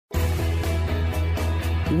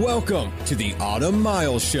Welcome to the Autumn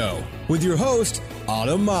Miles Show with your host,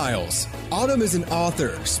 Autumn Miles. Autumn is an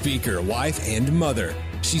author, speaker, wife, and mother.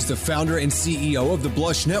 She's the founder and CEO of the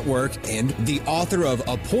Blush Network and the author of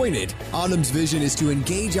Appointed. Autumn's vision is to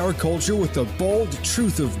engage our culture with the bold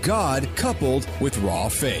truth of God coupled with raw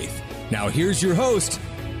faith. Now here's your host,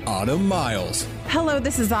 Autumn Miles. Hello,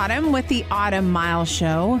 this is Autumn with the Autumn Miles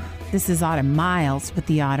Show. This is Autumn Miles with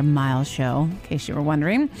the Autumn Miles Show, in case you were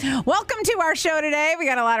wondering. Welcome to our show today. We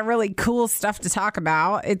got a lot of really cool stuff to talk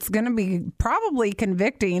about. It's going to be probably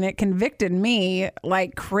convicting. It convicted me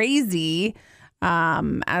like crazy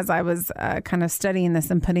as I was kind of studying this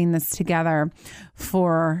and putting this together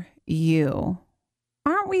for you.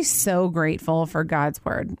 Aren't we so grateful for God's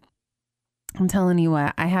word? I'm telling you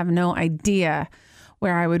what, I have no idea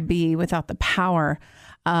where I would be without the power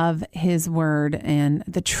of his word and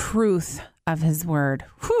the truth of his word.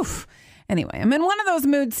 Whew. Anyway, I'm in one of those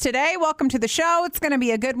moods today. Welcome to the show. It's going to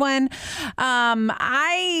be a good one.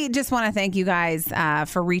 I just want to thank you guys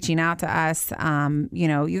for reaching out to us.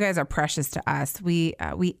 You guys are precious to us. We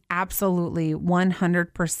absolutely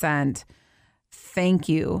 100% thank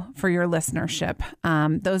you for your listenership.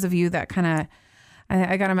 Those of you that kind of,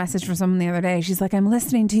 I got a message from someone the other day. She's like, I'm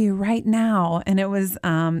listening to you right now. And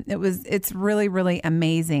it's really, really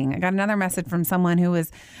amazing. I got another message from someone who was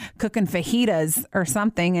cooking fajitas or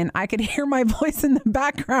something, and I could hear my voice in the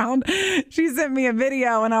background. She sent me a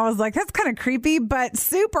video and I was like, that's kind of creepy, but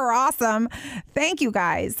super awesome. Thank you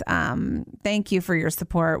guys. Thank you for your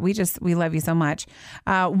support. We love you so much.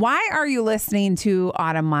 Why are you listening to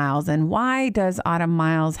Autumn Miles, and why does Autumn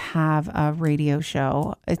Miles have a radio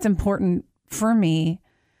show? It's important for me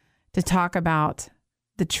to talk about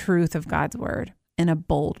the truth of God's word in a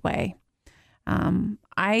bold way. I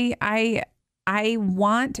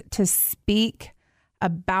want to speak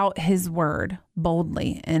about his word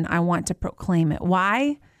boldly, and I want to proclaim it.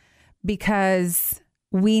 Why? Because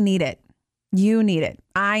we need it. You need it.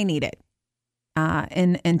 I need it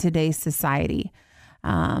in today's society.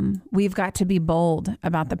 We've got to be bold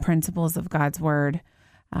about the principles of God's word.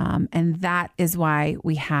 And that is why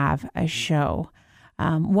we have a show.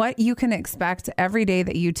 What you can expect every day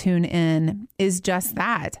that you tune in is just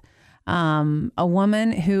that. A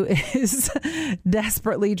woman who is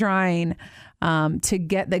desperately trying to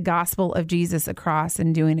get the gospel of Jesus across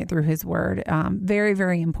and doing it through his word. Very,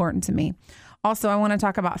 very important to me. Also, I want to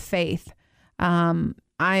talk about faith.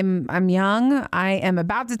 I'm young. I am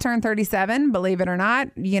about to turn 37, believe it or not,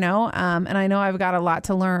 and I know I've got a lot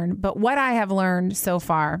to learn. But what I have learned so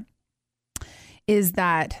far is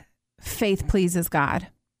that faith pleases God.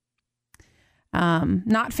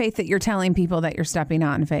 Not faith that you're telling people that you're stepping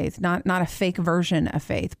out in faith, not a fake version of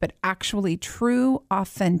faith, but actually true,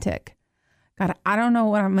 authentic. God, I don't know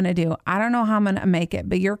what I'm going to do. I don't know how I'm going to make it,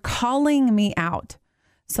 but you're calling me out.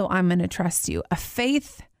 So I'm going to trust you. A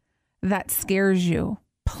faith that scares you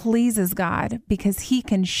pleases God because he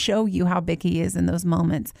can show you how big he is in those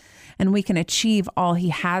moments, and we can achieve all he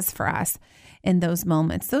has for us in those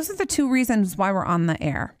moments. Those are the two reasons why we're on the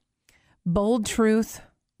air. Bold truth,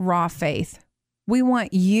 raw faith. We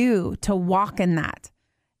want you to walk in that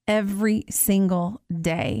every single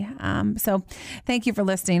day. So thank you for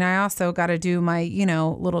listening. I also got to do my,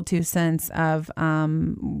 little 2 cents of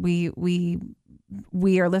we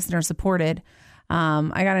are listener supported.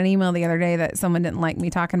 I got an email the other day that someone didn't like me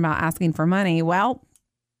talking about asking for money. Well,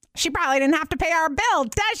 she probably didn't have to pay our bill,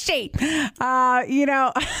 does she? I'm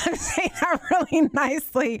saying that really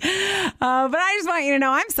nicely. But I just want you to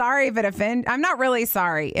know, I'm sorry if it offends. I'm not really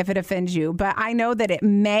sorry if it offends you, but I know that it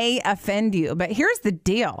may offend you. But here's the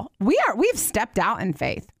deal. We've stepped out in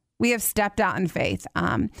faith. We have stepped out in faith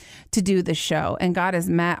to do the show, and God has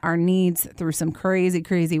met our needs through some crazy,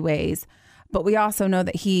 crazy ways. But we also know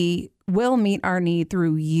that he will meet our need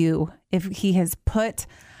through you if he has put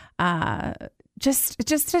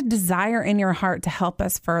just a desire in your heart to help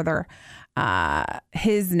us further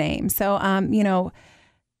his name. So,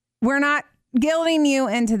 we're not guilting you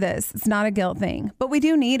into this. It's not a guilt thing, but we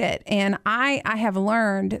do need it. And I have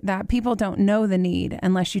learned that people don't know the need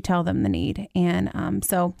unless you tell them the need. And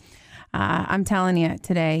so I'm telling you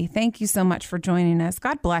today, thank you so much for joining us.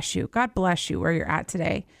 God bless you. God bless you where you're at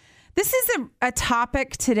today. This is a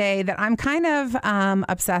topic today that I'm kind of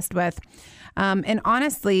obsessed with. And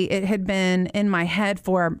honestly, it had been in my head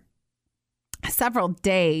for several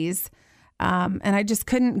days. And I just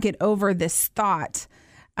couldn't get over this thought.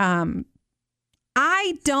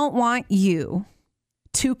 I don't want you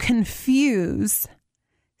to confuse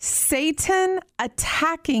Satan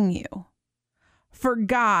attacking you for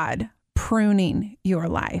God pruning your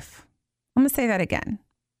life. I'm going to say that again.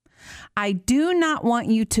 I do not want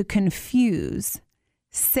you to confuse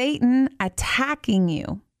Satan attacking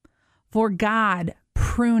you for God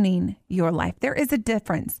pruning your life. There is a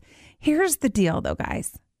difference. Here's the deal though,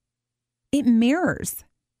 guys. It mirrors.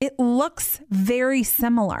 It looks very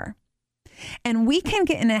similar. And we can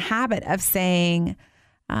get in a habit of saying,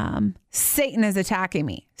 Satan is attacking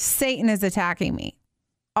me. Satan is attacking me.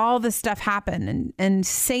 All this stuff happened and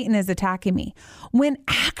Satan is attacking me. When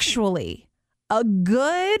actually a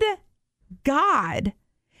good God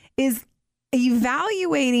is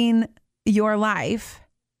evaluating your life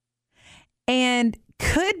and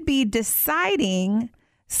could be deciding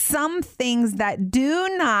some things that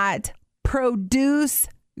do not produce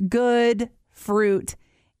good fruit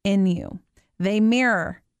in you. They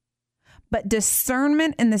mirror, but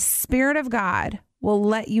discernment in the Spirit of God will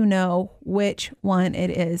let you know which one it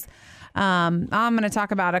is. I'm going to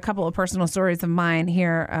talk about a couple of personal stories of mine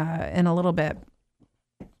here in a little bit.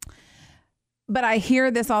 But I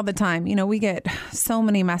hear this all the time. You know, we get so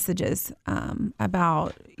many messages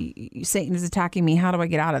about Satan is attacking me. How do I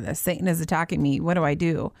get out of this? Satan is attacking me. What do I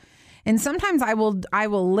do? And sometimes I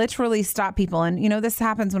will literally stop people. And, you know, this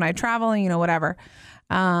happens when I travel and, you know, whatever.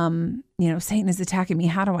 You know, Satan is attacking me.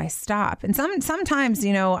 How do I stop? And sometimes,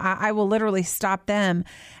 you know, I will literally stop them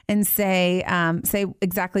and say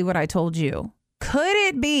exactly what I told you. Could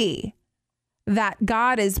it be that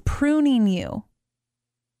God is pruning you?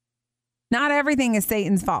 Not everything is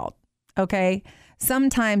Satan's fault. Okay.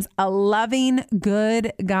 Sometimes a loving,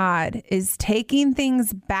 good God is taking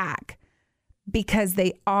things back because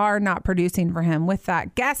they are not producing for him. With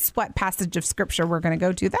that, guess what passage of scripture we're going to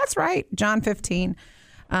go to? That's right. John 15.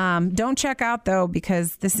 Don't check out though,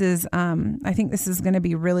 because this is, I think this is going to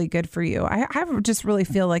be really good for you. I just really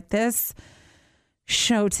feel like this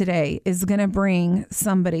show today is going to bring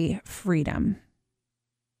somebody freedom.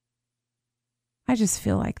 I just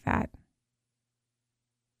feel like that.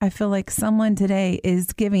 I feel like someone today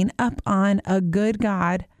is giving up on a good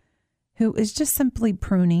God who is just simply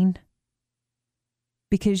pruning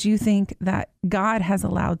because you think that God has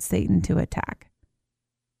allowed Satan to attack.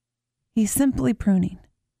 He's simply pruning.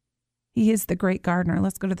 He is the great gardener.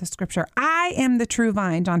 Let's go to the scripture. I am the true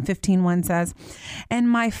vine, John 15:1 says, and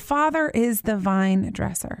my Father is the vine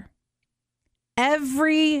dresser.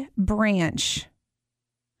 Every branch.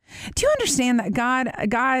 Do you understand that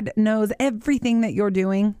God knows everything that you're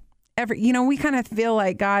doing? We kind of feel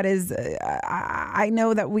like God is, I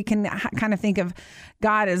know that we can kind of think of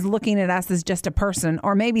God as looking at us as just a person,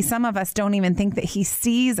 or maybe some of us don't even think that he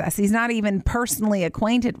sees us. He's not even personally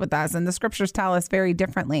acquainted with us. And the scriptures tell us very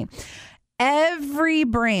differently. Every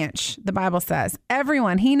branch, the Bible says,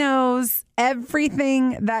 everyone, he knows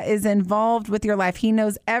everything that is involved with your life. He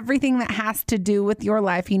knows everything that has to do with your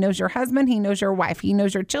life. He knows your husband. He knows your wife. He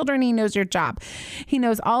knows your children. He knows your job. He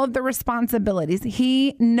knows all of the responsibilities.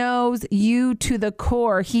 He knows you to the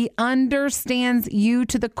core. He understands you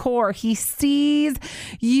to the core. He sees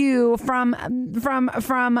you from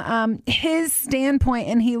his standpoint,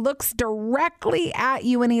 and he looks directly at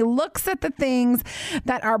you, and he looks at the things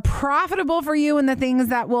that are profitable for you and the things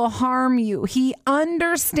that will harm you. He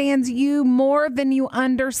understands you more than you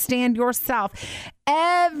understand yourself.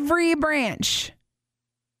 Every branch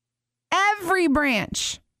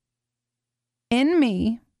in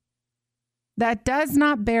me that does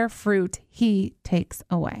not bear fruit, he takes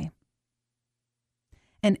away.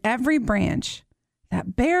 And every branch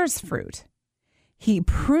that bears fruit, he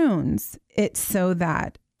prunes it so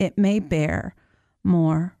that it may bear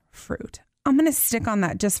more fruit. I'm going to stick on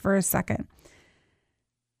that just for a second.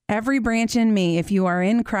 Every branch in me, if you are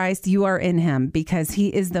in Christ, you are in him, because he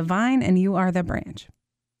is the vine and you are the branch.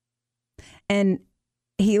 And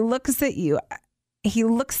he looks at you. He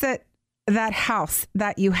looks at that house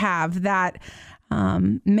that you have that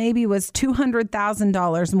maybe was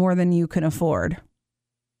 $200,000 more than you can afford.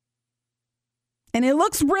 And it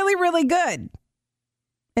looks really, really good.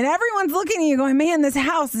 And everyone's looking at you going, man, this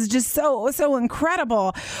house is just so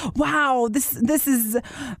incredible. Wow, this is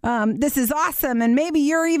awesome. And maybe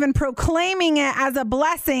you're even proclaiming it as a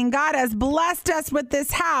blessing. God has blessed us with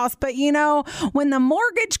this house. But you know, when the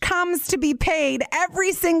mortgage comes to be paid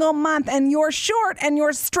every single month and you're short and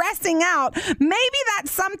you're stressing out, maybe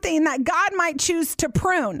that's something that God might choose to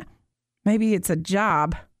prune. Maybe it's a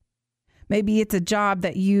job. Maybe it's a job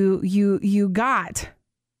that you got.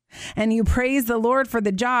 and you praise the Lord for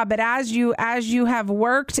the job. But as you have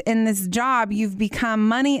worked in this job, you've become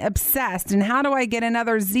money obsessed. And how do I get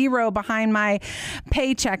another zero behind my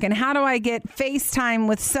paycheck? And how do I get FaceTime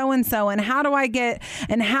with so-and-so? And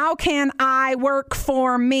how can I work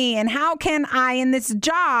for me? And how can I, in this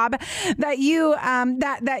job that you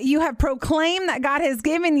have proclaimed that God has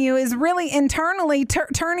given you, is really internally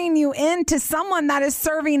turning you into someone that is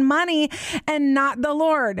serving money and not the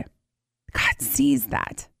Lord. God sees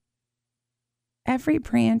that. Every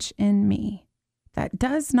branch in me that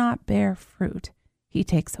does not bear fruit, he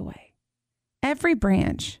takes away. Every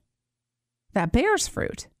branch that bears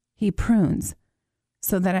fruit, he prunes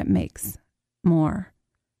so that it makes more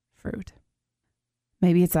fruit.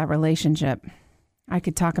 Maybe it's that relationship. I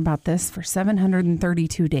could talk about this for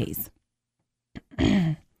 732 days.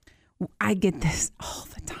 I get this all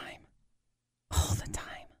the time.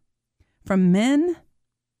 From men,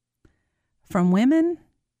 from women,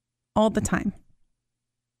 all the time.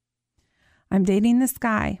 I'm dating this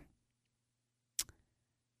guy,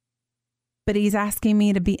 but he's asking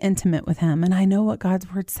me to be intimate with him. And I know what God's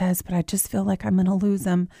word says, but I just feel like I'm going to lose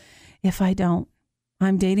him if I don't.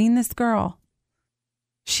 I'm dating this girl.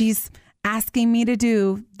 She's asking me to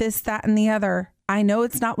do this, that, and the other. I know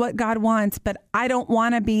it's not what God wants, but I don't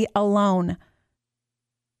want to be alone.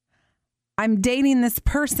 I'm dating this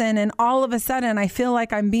person, and all of a sudden I feel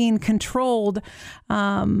like I'm being controlled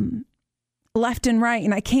left and right,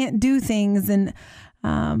 and I can't do things. And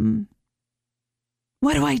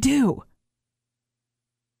what do I do?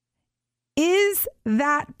 Is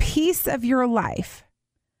that piece of your life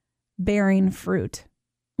bearing fruit?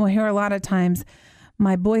 Well, here a lot of times,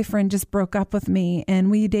 my boyfriend just broke up with me, and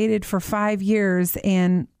we dated for 5 years,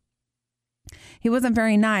 and he wasn't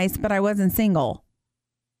very nice, but I wasn't single.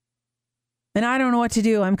 And I don't know what to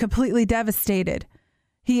do. I'm completely devastated.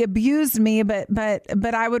 He abused me, but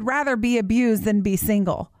I would rather be abused than be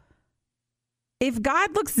single. If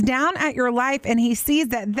God looks down at your life and he sees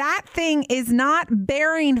that that thing is not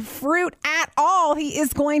bearing fruit at all, he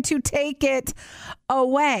is going to take it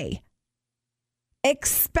away.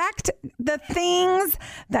 Expect the things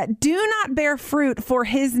that do not bear fruit for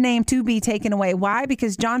his name to be taken away. Why?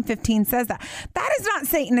 Because John 15 says that. That is not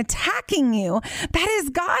Satan attacking you. That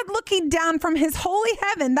is God looking down from his holy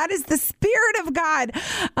heaven. That is the Spirit of God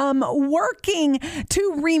working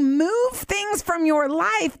to remove things from your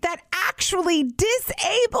life that actually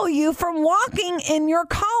disable you from walking in your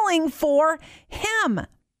calling for him.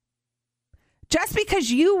 Just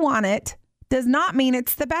because you want it does not mean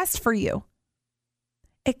it's the best for you.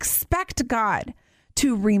 Expect God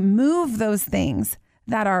to remove those things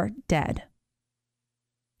that are dead,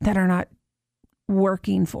 that are not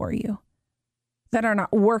working for you, that are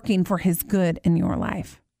not working for his good in your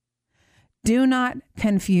life. Do not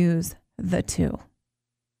confuse the two.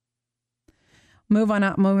 Moving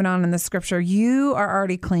on in the scripture. You are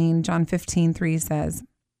already clean. John 15:3 says,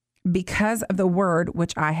 because of the word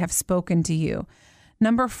which I have spoken to you.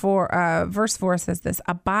 Verse 4 says this,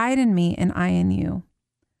 abide in me and I in you.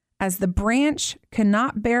 As the branch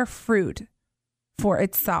cannot bear fruit for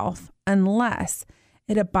itself unless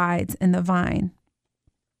it abides in the vine,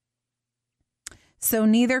 so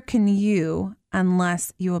neither can you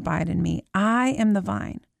unless you abide in me. I am the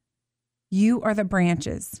vine. You are the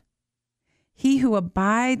branches. He who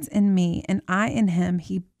abides in me and I in him,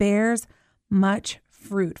 he bears much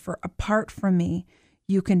fruit, for apart from me,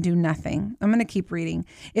 you can do nothing. I'm going to keep reading.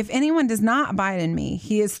 If anyone does not abide in me,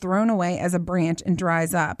 he is thrown away as a branch and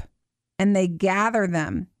dries up. And they gather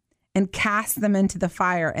them and cast them into the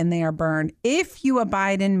fire, and they are burned. If you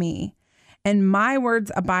abide in me and my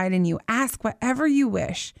words abide in you, ask whatever you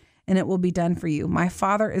wish, and it will be done for you. My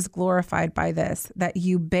Father is glorified by this, that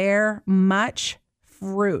you bear much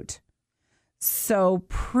fruit. So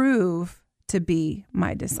prove to be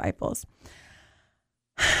my disciples.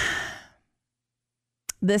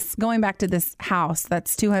 This, going back to this house,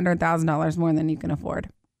 that's $200,000 more than you can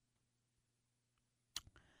afford.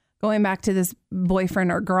 Going back to this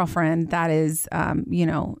boyfriend or girlfriend that is,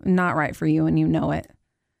 not right for you and you know it,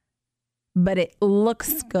 but it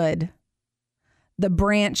looks good. The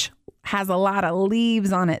branch has a lot of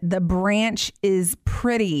leaves on it. The branch is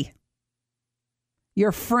pretty.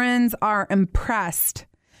 Your friends are impressed.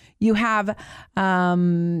 You have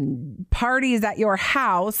parties at your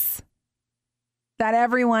house that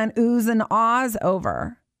everyone oohs and ahs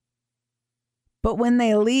over. But when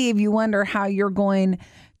they leave, you wonder how you're going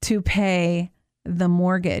to pay the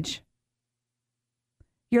mortgage.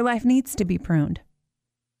 Your life needs to be pruned.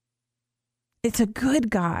 It's a good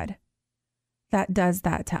God that does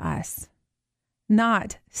that to us,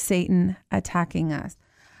 not Satan attacking us.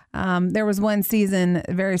 There was one season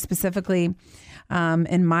very specifically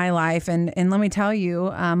in my life. And let me tell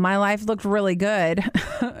you, my life looked really good.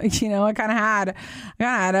 I kind of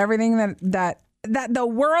had everything that the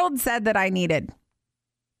world said that I needed.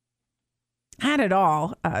 I had it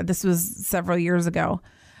all. This was several years ago.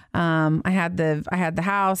 I had the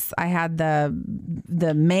house, I had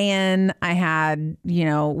the man, I had,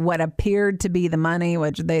 what appeared to be the money,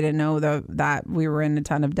 which they didn't know that we were in a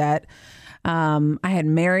ton of debt. I had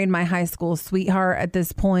married my high school sweetheart at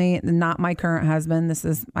this point, not my current husband.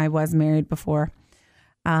 I was married before.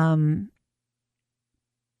 It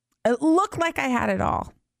looked like I had it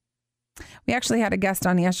all. We actually had a guest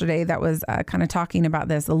on yesterday that was kind of talking about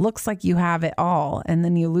this. It looks like you have it all and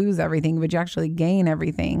then you lose everything, but you actually gain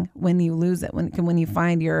everything when you lose it, when you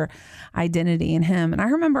find your identity in him. And I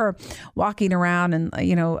remember walking around and,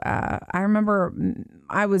 I remember me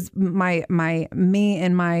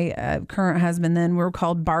and my current husband then, we were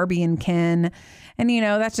called Barbie and Ken. And,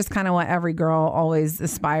 that's just kind of what every girl always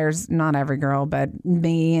aspires. Not every girl, but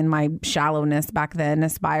me and my shallowness back then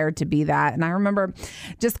aspired to be that. And I remember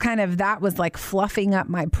just kind of that was like fluffing up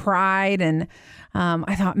my pride. And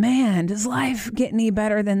I thought, man, does life get any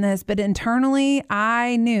better than this? But internally,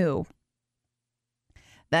 I knew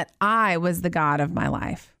that I was the God of my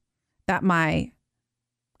life, that my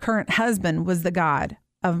current husband was the God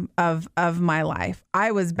of my life.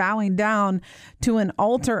 I was bowing down to an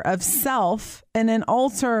altar of self and an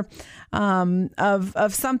altar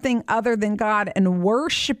of something other than God and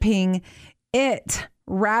worshiping it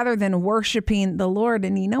rather than worshiping the Lord.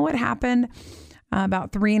 And you know what happened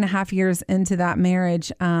about 3.5 years into that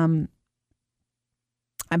marriage?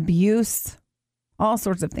 Abuse, all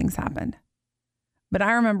sorts of things happened. But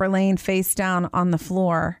I remember laying face down on the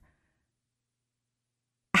floor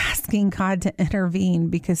asking God to intervene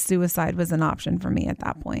because suicide was an option for me at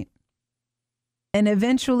that point. And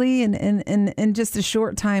eventually, in just a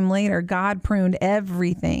short time later, God pruned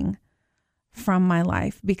everything from my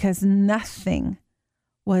life because nothing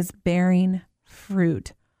was bearing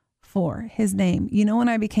fruit for his name. You know when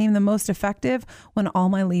I became the most effective? When all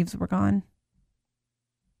my leaves were gone.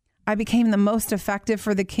 I became the most effective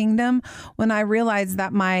for the kingdom when I realized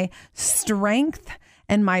that my strength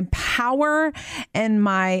and my power and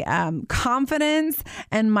my confidence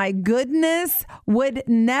and my goodness would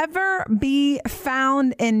never be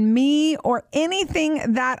found in me or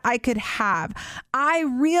anything that I could have. I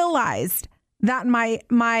realized that my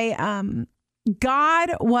God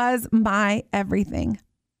was my everything.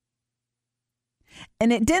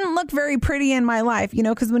 And it didn't look very pretty in my life,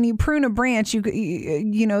 because when you prune a branch, you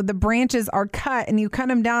the branches are cut and you cut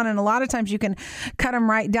them down. And a lot of times you can cut them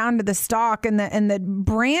right down to the stalk and the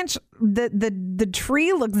branch, the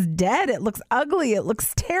tree looks dead. It looks ugly. It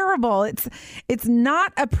looks terrible. It's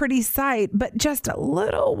not a pretty sight, but just a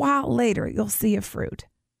little while later, you'll see a fruit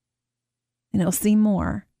and you'll see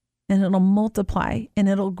more and it'll multiply and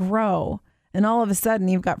it'll grow. And all of a sudden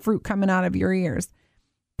you've got fruit coming out of your ears.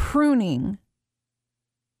 Pruning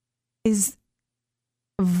is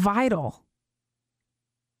vital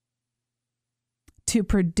to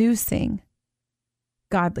producing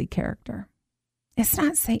godly character. It's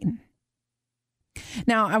not Satan.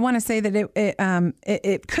 Now, I want to say that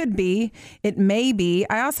it could be, it may be.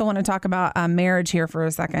 I also want to talk about marriage here for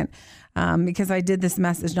a second, because I did this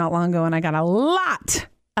message not long ago and I got a lot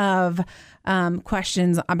of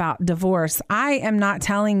questions about divorce. I am not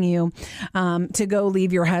telling you to go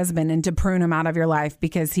leave your husband and to prune him out of your life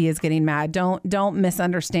because he is getting mad. Don't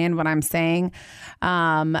misunderstand what I'm saying.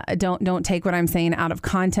 Don't take what I'm saying out of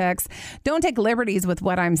context. Don't take liberties with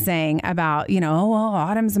what I'm saying about,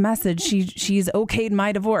 Autumn's message. She's okayed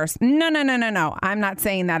my divorce. No. I'm not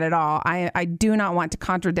saying that at all. I do not want to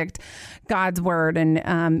contradict God's word. And,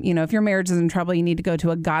 if your marriage is in trouble, you need to go to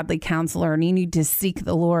a godly counselor and you need to seek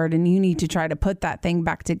the Lord and you need to try to put that thing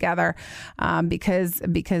back together, because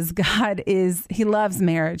God he loves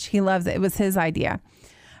marriage. He loves it. It was his idea.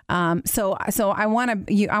 So I want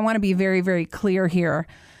to be very, very clear here.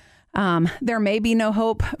 There may be no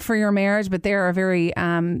hope for your marriage, but there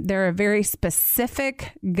are very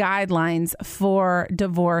specific guidelines for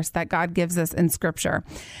divorce that God gives us in Scripture,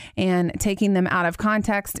 and taking them out of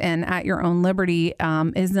context and at your own liberty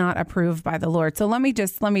is not approved by the Lord. So let me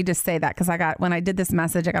just say that, because when I did this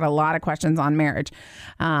message, I got a lot of questions on marriage.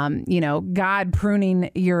 God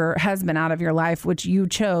pruning your husband out of your life, which you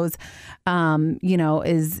chose,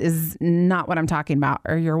 is not what I'm talking about,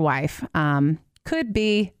 or your wife. Could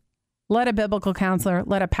be. Let a biblical counselor,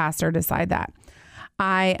 let a pastor decide that.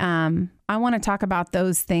 I want to talk about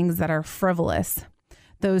those things that are frivolous,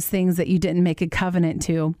 those things that you didn't make a covenant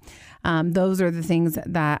to. Those are the things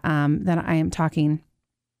that I am talking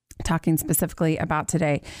talking specifically about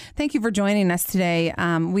today. Thank you for joining us today.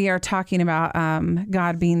 We are talking about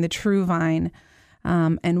God being the true vine,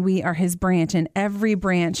 and we are his branch, and every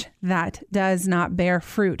branch that does not bear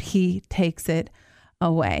fruit, he takes it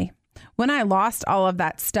away. When I lost all of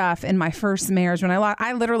that stuff in my first marriage,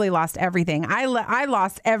 I literally lost everything. I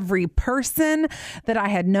lost every person that I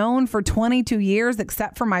had known for 22 years,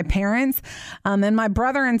 except for my parents. And my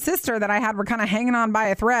brother and sister that I had were kind of hanging on by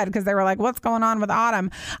a thread because they were like, what's going on with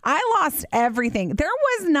Autumn? I lost everything. There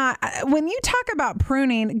was not, when you talk about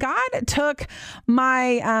pruning, God took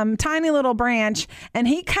my tiny little branch and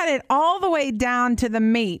he cut it all the way down to the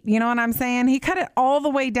meat. You know what I'm saying? He cut it all the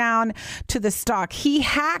way down to the stalk. He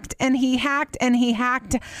hacked and he hacked and he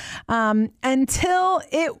hacked until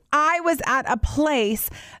I was at a place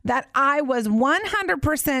that I was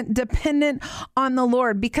 100% dependent on the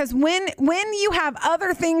Lord. Because when you have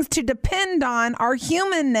other things to depend on, our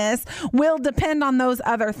humanness will depend on those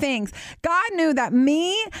other things. God knew that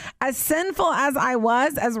me, as sinful as I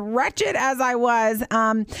was, as wretched as I was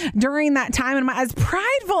during that time, and as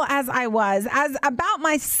prideful as I was, as about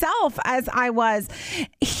myself as I was,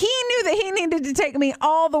 he knew that he needed to take me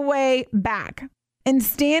all the way back. And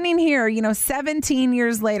standing here, 17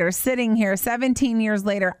 years later, sitting here 17 years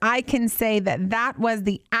later, I can say that was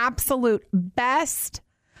the absolute best,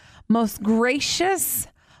 most gracious,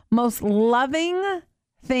 most loving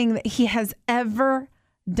thing that he has ever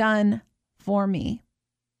done for me.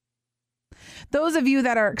 Those of you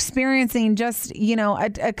that are experiencing just,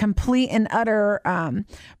 a complete and utter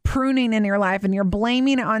pruning in your life and you're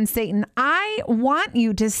blaming it on Satan, I want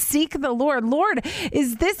you to seek the Lord. Lord,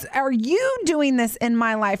 are you doing this in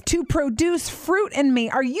my life to produce fruit in me?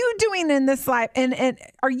 Are you doing in this life and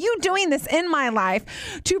are you doing this in my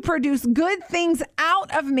life to produce good things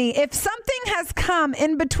out of me? If something has come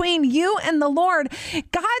in between you and the Lord,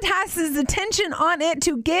 God has his attention on it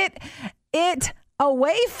to get it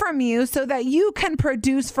away from you so that you can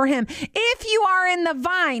produce for him. If you are in the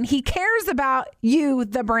vine, he cares about you,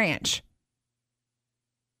 the branch.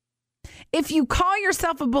 If you call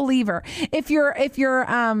yourself a believer, if your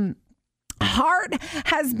heart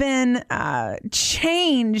has been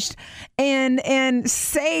changed and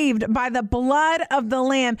saved by the blood of the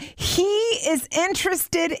Lamb, he is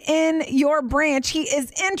interested in your branch. He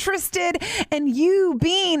is interested in you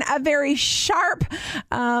being a very sharp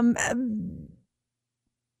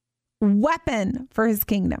weapon for his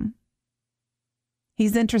kingdom.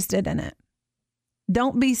 He's interested in it.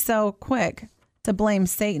 Don't be so quick to blame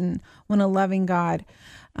Satan when a loving God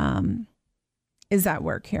is at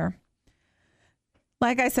work here.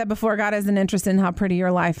 Like I said before, God isn't interested in how pretty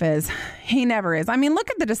your life is. He never is. I mean, look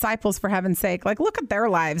at the disciples, for heaven's sake. Like, look at their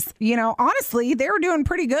lives. Honestly, they were doing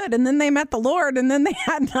pretty good. And then they met the Lord, and then they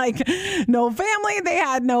had no family. They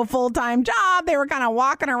had no full-time job. They were kind of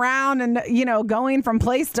walking around and, going from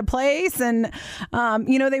place to place. And,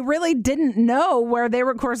 they really didn't know where they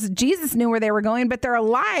were. Of course, Jesus knew where they were going, but their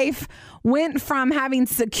life went from having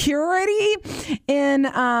security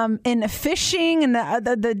in fishing and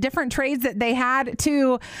the different trades that they had to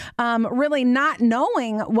really not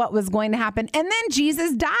knowing what was going to happen. And then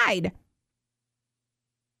Jesus died.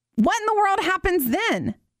 What in the world happens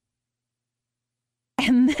then?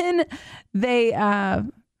 And then they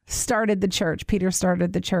started the church. Peter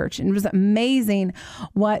started the church. And it was amazing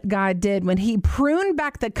what God did when he pruned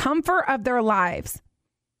back the comfort of their lives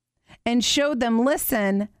and showed them,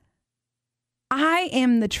 listen, I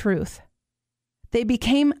am the truth. They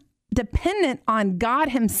became dependent on God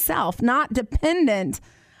himself, not dependent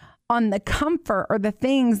on the comfort or the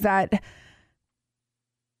things that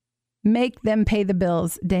make them pay the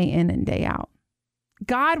bills day in and day out.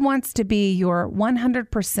 God wants to be your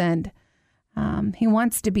 100%. He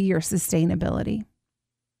wants to be your sustainability.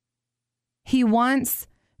 He wants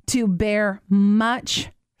to bear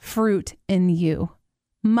much fruit in you,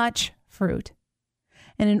 much fruit.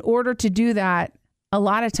 And in order to do that, a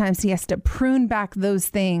lot of times he has to prune back those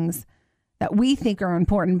things that we think are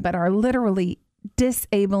important, but are literally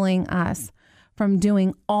disabling us from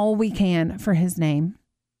doing all we can for his name.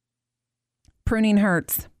 Pruning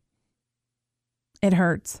hurts. It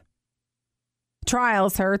hurts.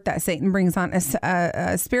 Trials hurt that Satan brings on us.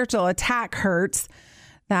 A spiritual attack hurts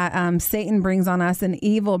that Satan brings on us and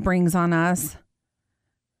evil brings on us.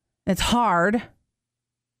 It's hard,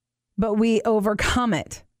 but we overcome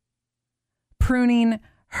it. Pruning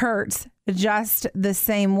hurts just the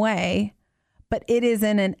same way, but it is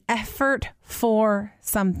in an effort for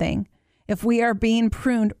something. If we are being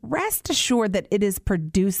pruned, rest assured that it is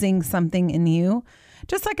producing something in you,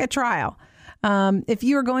 just like a trial. If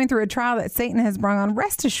you are going through a trial that Satan has brought on,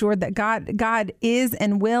 rest assured that God is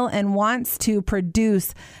and will and wants to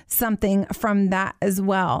produce something from that as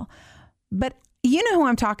well. But you know who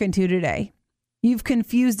I'm talking to today. You've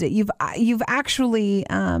confused it. You've actually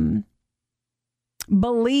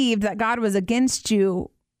believed that God was against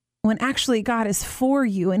you when actually God is for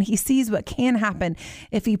you, and he sees what can happen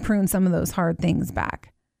if he prunes some of those hard things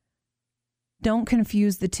back. Don't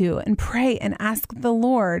confuse the two, and pray and ask the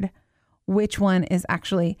Lord which one is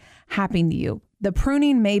actually happening to you. The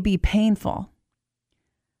pruning may be painful,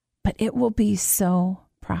 but it will be so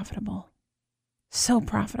profitable. So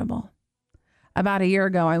profitable. About a year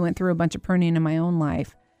ago, I went through a bunch of pruning in my own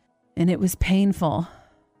life, and it was painful.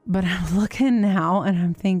 But I'm looking now and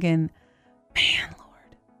I'm thinking, man,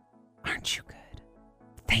 Lord, aren't you good?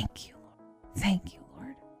 Thank you, Lord. Thank you,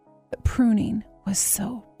 Lord. The pruning was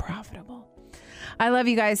so profitable. I love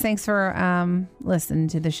you guys. Thanks for listening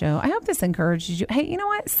to the show. I hope this encourages you. Hey, you know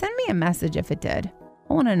what? Send me a message if it did.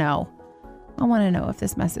 I want to know. I want to know if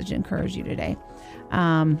this message encouraged you today.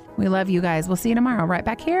 We love you guys. We'll see you tomorrow right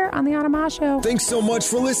back here on the Autumn Miles Show. Thanks so much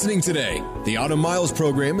for listening today. The Autumn Miles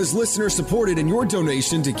program is listener supported, and your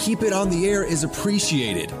donation to keep it on the air is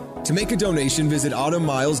appreciated. To make a donation, visit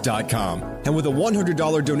autumnmiles.com. And with a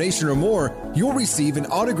 $100 donation or more, you'll receive an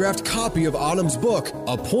autographed copy of Autumn's book,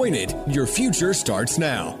 Appointed, Your Future Starts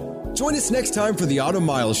Now. Join us next time for the Autumn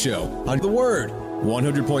Miles Show on The Word,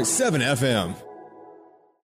 100.7 FM.